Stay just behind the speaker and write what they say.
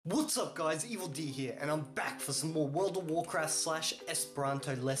What's up guys, Evildea here, and I'm back for some more World of Warcraft /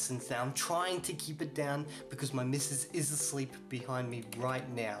 Esperanto lessons. Now I'm trying to keep it down because my missus is asleep behind me right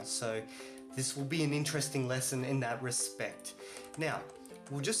now, so this will be an interesting lesson in that respect. Now,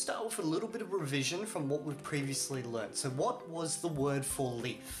 we'll just start with a little bit of revision from what we've previously learned. So what was the word for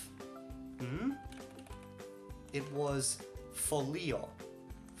leaf? It was folio.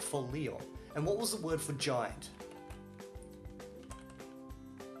 Folio. And what was the word for giant?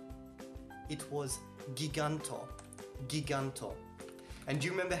 It was giganto. Giganto. And do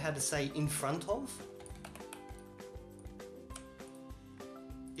you remember how to say in front of?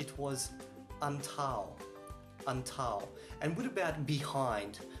 It was antao. Antao. And what about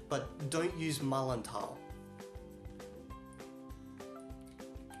behind? But don't use malantao.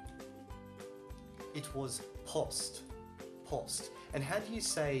 It was post. Post. And how do you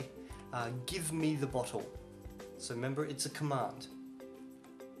say give me the bottle? So remember, it's a command.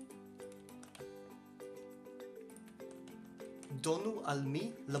 Donu al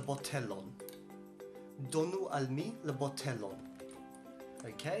mi la botellon. Donu al mi la botellon.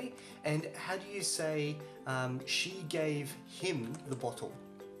 Okay? And how do you say she gave him the bottle?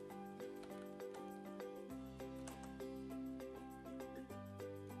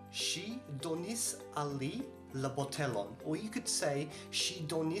 She donis ali la botellon. Or you could say she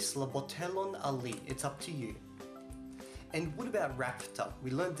donis la botellon ali. It's up to you. And what about rapta?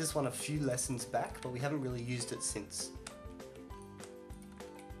 We learned this one a few lessons back, but we haven't really used it since.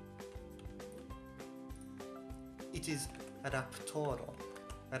 It is raptoro,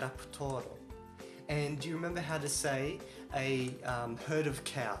 raptoro. And do you remember how to say a herd of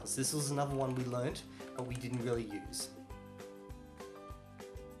cows? This was another one we learned, but we didn't really use.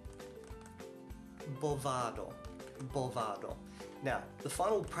 Bovado, bovado. Now, the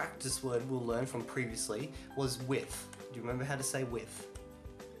final practice word we'll learn from previously was with. Do you remember how to say with?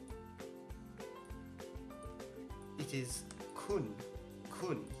 It is kun,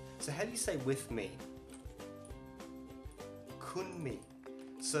 kun. So how do you say with me? Kunmi.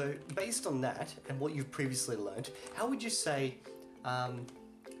 So based on that and what you've previously learned, how would you say,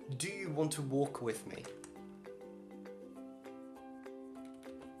 do you want to walk with me?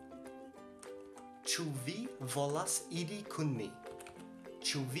 Ĉu vi volas iri kun mi?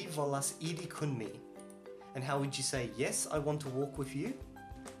 Ĉu vi volas iri kun mi? And how would you say, yes, I want to walk with you?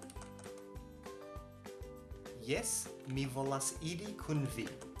 Yes, mi volas iri kun vi.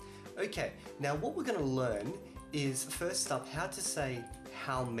 Okay, now what we're going to learn is first up how to say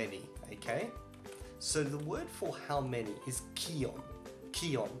how many, okay? So the word for how many is kion,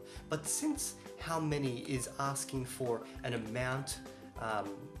 kion. But since how many is asking for an amount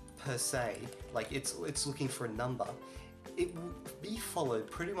per se, like it's looking for a number, it will be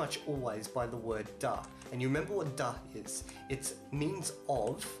followed pretty much always by the word da. And you remember what da is? It means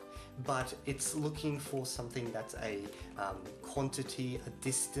of, but it's looking for something that's a quantity, a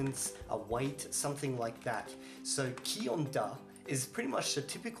distance, a weight, something like that. So kion da is pretty much the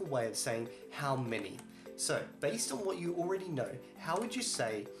typical way of saying how many. So based on what you already know, how would you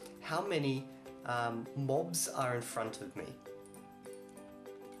say how many mobs are in front of me?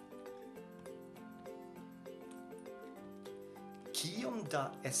 Kiom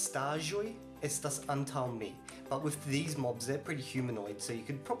da estaĵoj estas antaŭ mi? But with these mobs, they're pretty humanoid, so you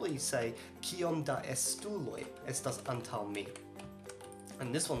could probably say kiom da estuloj estas antaŭ mi.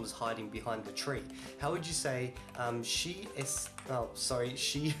 And this one was hiding behind the tree. How would you say she is... Oh, sorry,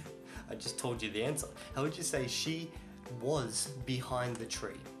 she... I just told you the answer. How would you say she was behind the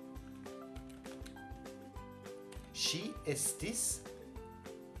tree? She estis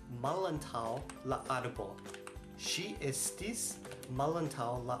malantaŭ la arbo. She estis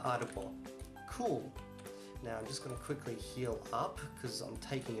malantaŭ la arbo. Cool. Now I'm just going to quickly heal up because I'm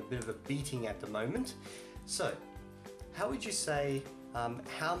taking a bit of a beating at the moment. So, how would you say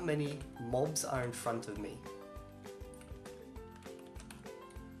how many mobs are in front of me?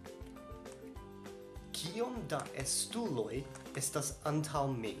 Kiom da estuloj estas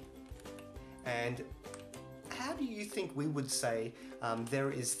antaŭ mi? And how do you think we would say there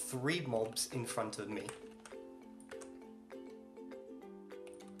is 3 mobs in front of me?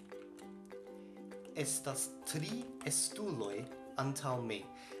 Estas 3 estuloj antaŭ mi.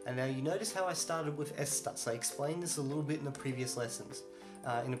 And now you notice how I started with estas. I explained this a little bit in the previous lessons.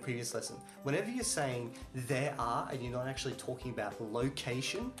 In a previous lesson. Whenever you're saying there are and you're not actually talking about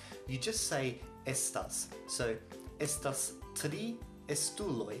location, you just say estas. So estas 3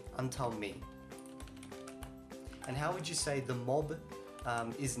 estuloj antaŭ mi. And how would you say the mob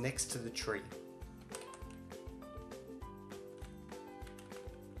is next to the tree?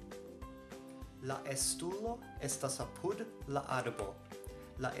 La estulo estas apud la arbo.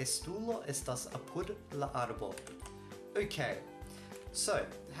 La estulo estas apud la arbo. Okay, so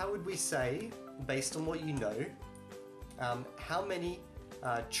how would we say, based on what you know, how many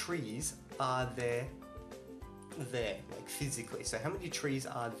trees are there, like physically? So how many trees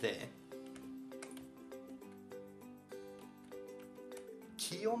are there?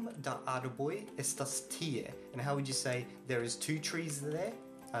 Kiom da arboj estas tie? And how would you say there is 2 trees there?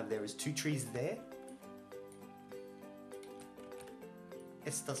 There is 2 trees there.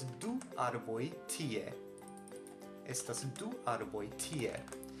 Estas du arboj tie. Estas du arboj tie.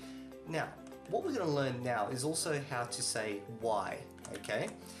 Now, what we're going to learn now is also how to say why, okay?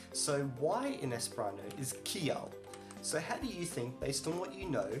 So why in Esperanto is kial. So how do you think, based on what you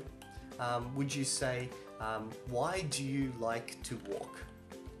know, would you say, why do you like to walk?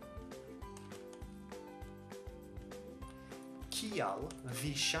 Kial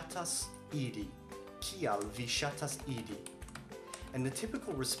vi ŝatas iri? Kial vi ŝatas iri? And the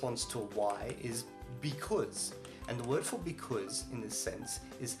typical response to a why is because. And the word for because in this sense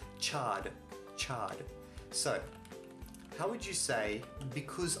is chard. So, how would you say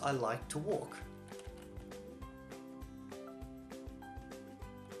because I like to walk?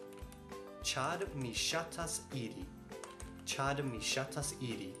 Chard mi ŝatas iri. Chard mi ŝatas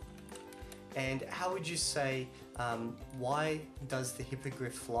iri. And how would you say, why does the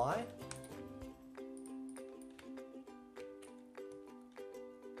hippogriff fly?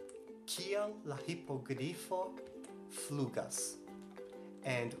 Kial la hippogrifo flugas.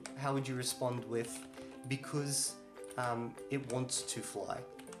 And how would you respond with, because it wants to fly?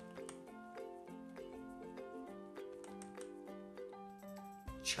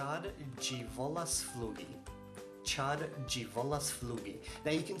 Ĉar ĝi volas flugi. Ĉar ĝi volas flugi.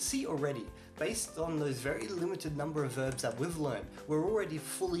 Now you can see already, based on those very limited number of verbs that we've learned, we're already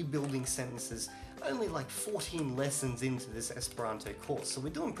fully building sentences only like 14 lessons into this Esperanto course. So we're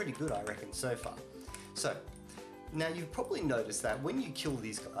doing pretty good, I reckon, so far. So, now you've probably noticed that when you kill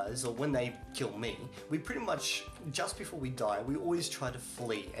these guys, or when they kill me, we pretty much, just before we die, we always try to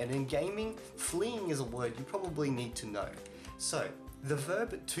flee. And in gaming, fleeing is a word you probably need to know. So, the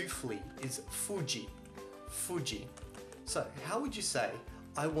verb to flee is fuji. Fuji. So, how would you say,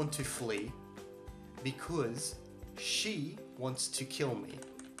 I want to flee because she wants to kill me?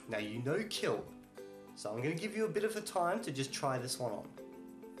 Now you know kill, so I'm going to give you a bit of a time to just try this one on.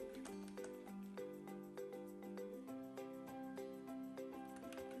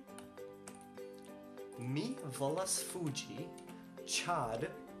 Mi volas fugi, ĉar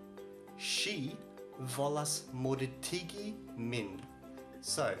ŝi volas mortigi min.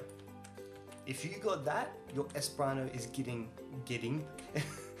 So, if you got that, your Esperanto is getting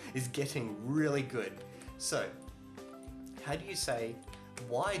really good. So, how do you say,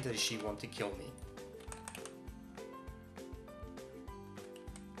 why does she want to kill me?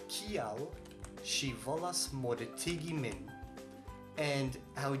 Kial ŝi volas mortigi min. And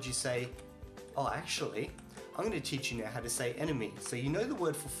how would you say, oh, actually, I'm going to teach you now how to say enemy. So you know the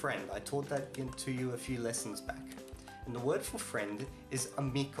word for friend. I taught that to you a few lessons back. And the word for friend is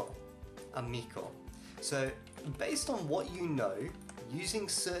amico. Amico. So based on what you know, using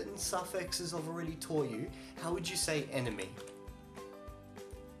certain suffixes I've already taught you, how would you say enemy?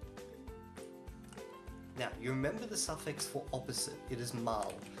 Now, you remember the suffix for opposite. It is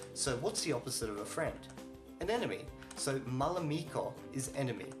mal. So what's the opposite of a friend? An enemy. So malamico is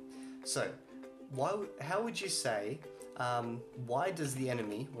enemy. So how would you say, why does the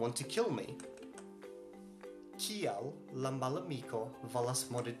enemy want to kill me? Kial la malamiko volas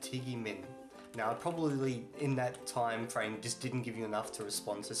mortigi min. Now, I probably, in that time frame, just didn't give you enough to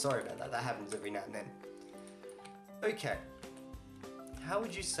respond, so sorry about that. That happens every now and then. Okay. How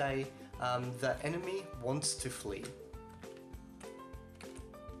would you say, the enemy wants to flee?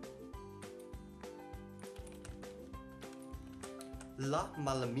 La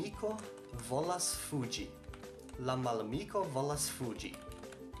malamiko volas fugi. La malamiko volas fugi.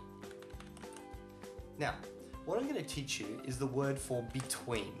 Now, what I'm going to teach you is the word for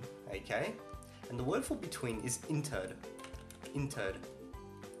between, okay? And the word for between is inter. Inter.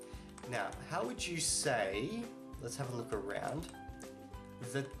 Now, how would you say, let's have a look around.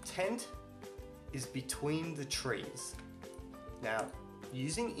 The tent is between the trees. Now,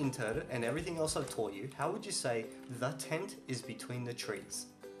 using inter and everything else I've taught you, how would you say the tent is between the trees?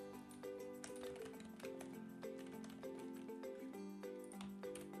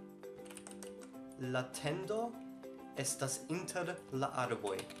 La tendo estas inter la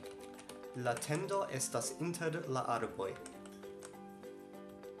arboj. La tendo estas inter la arboj.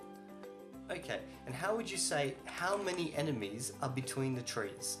 Okay, and how would you say how many enemies are between the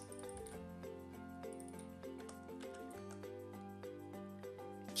trees?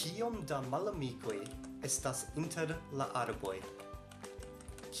 Kiom da malamikoj estas inter la arboj?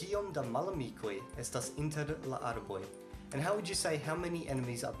 Kiom da malamikoj estas inter la arboj? And how would you say how many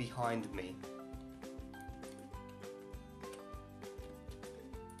enemies are behind me?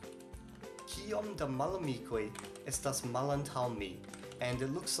 Kiom da malamikoj estas malantaŭ mi? And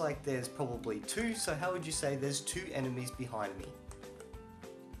it looks like there's probably two, so how would you say there's two enemies behind me?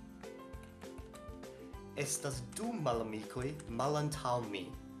 Estas du malamikoj malantaŭ mi?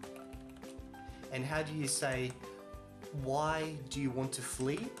 And how do you say, why do you want to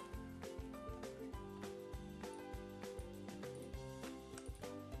flee?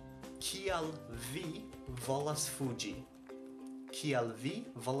 Kial vi volas fuĝi? Kial vi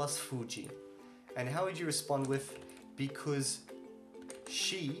volas fuĝi? And how would you respond with, because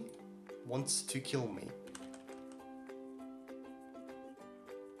she wants to kill me?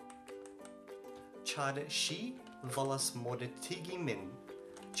 Ĉar ŝi volas mortigi min.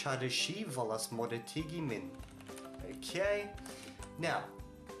 Ĉar ŝi volas mortigi min. Okay, now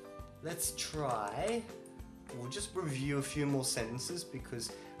let's try. We'll just review a few more sentences because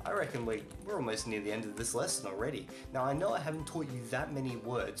I reckon we're almost near the end of this lesson already. Now I know I haven't taught you that many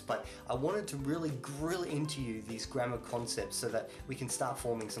words, but I wanted to really grill into you these grammar concepts so that we can start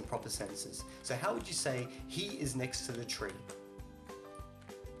forming some proper sentences. So how would you say he is next to the tree?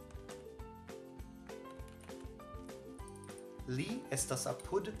 Li estas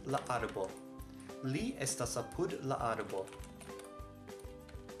apud la arbo. Li estas apud la arbo.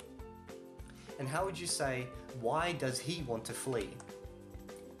 And how would you say, why does he want to flee?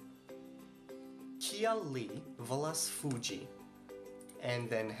 Kial li volas fuĝi? And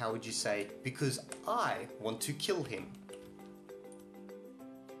then how would you say, because I want to kill him?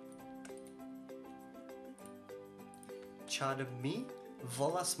 Ĉar mi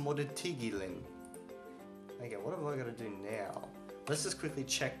volas mortigi lin. Okay, what have I got to do now? Let's just quickly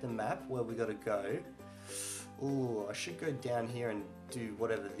check the map where we got to go. Ooh, I should go down here and do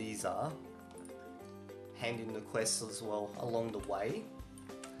whatever these are. Hand in the quests as well along the way.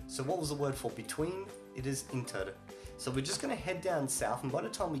 So what was the word for between? It is inter. So we're just going to head down south, and by the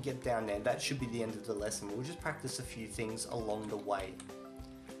time we get down there, that should be the end of the lesson. We'll just practice a few things along the way.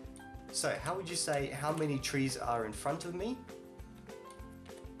 So how would you say how many trees are in front of me?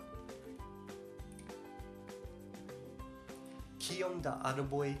 Kiom da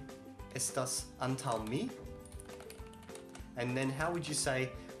arboj estas antaŭ mi? And then how would you say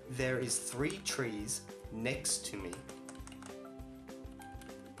there is 3 trees next to me?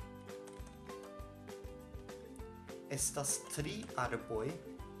 Estas 3 arboj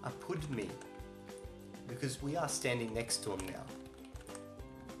apud mi. Because we are standing next to him now.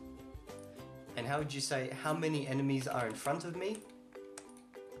 And how would you say how many enemies are in front of me?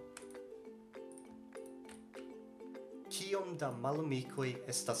 Kiom da malamikoj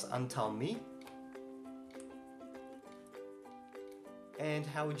estas antaŭ mi? And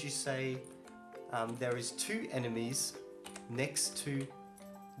how would you say there is 2 enemies next to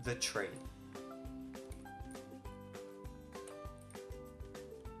the tree?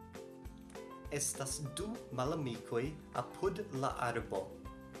 Estas du malamikoj apud la arbo.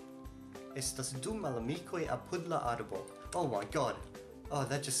 Estas du malamikoj apud la arbo. Oh my god. Oh,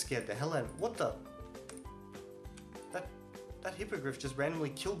 that just scared the hell out of me. What the? That hippogriff just randomly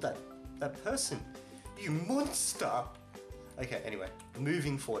killed that person. You monster! Okay, anyway,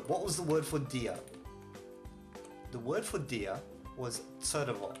 moving forward. What was the word for deer? The word for deer was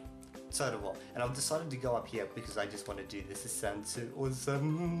tsodovo. Tsodovo. And I've decided to go up here because I just want to do this. This sounds so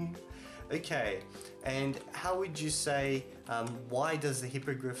awesome. Okay, and how would you say, why does the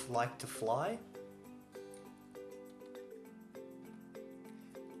hippogriff like to fly?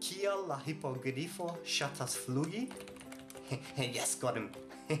 Kial la hippogrifo ŝatas flugi? Yes, got him.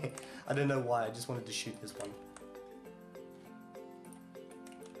 I don't know why, I just wanted to shoot this one.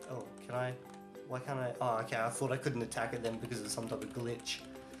 Oh, can I? Why can't I? Oh, okay, I thought I couldn't attack it then because of some type of glitch.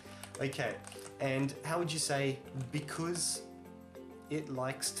 Okay, and how would you say, because it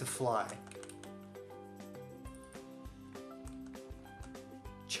likes to fly?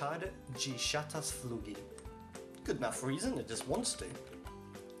 Ĉar ĝi ŝatas flugi. Good enough reason, it just wants to.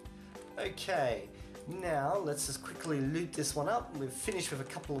 Okay, now let's just quickly loot this one up. We've finished with a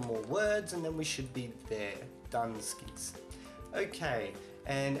couple of more words and then we should be there. Done skis. Okay,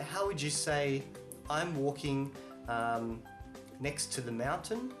 and how would you say I'm walking next to the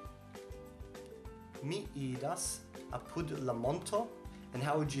mountain? Mi iras apud la monto. And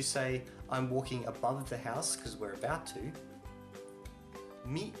how would you say I'm walking above the house because we're about to?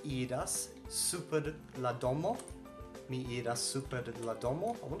 Mi iras super la domo. Mi iras super la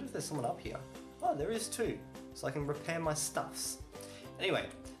domo. I wonder if there's someone up here. Oh, there is too. So I can repair my stuffs. Anyway,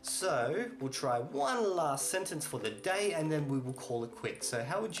 so we'll try one last sentence for the day and then we will call it quits. So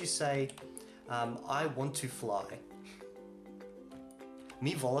how would you say, I want to fly?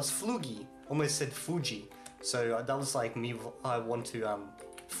 Mi volas flugi. Almost said Fuji. So that was like me, I want to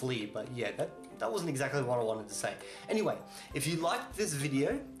flee, but yeah, that wasn't exactly what I wanted to say. Anyway, if you liked this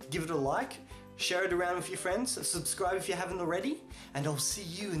video, give it a like, share it around with your friends, subscribe if you haven't already, and I'll see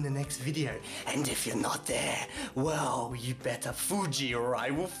you in the next video. And if you're not there, well, you better Fuji or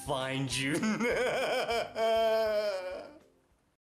I will find you.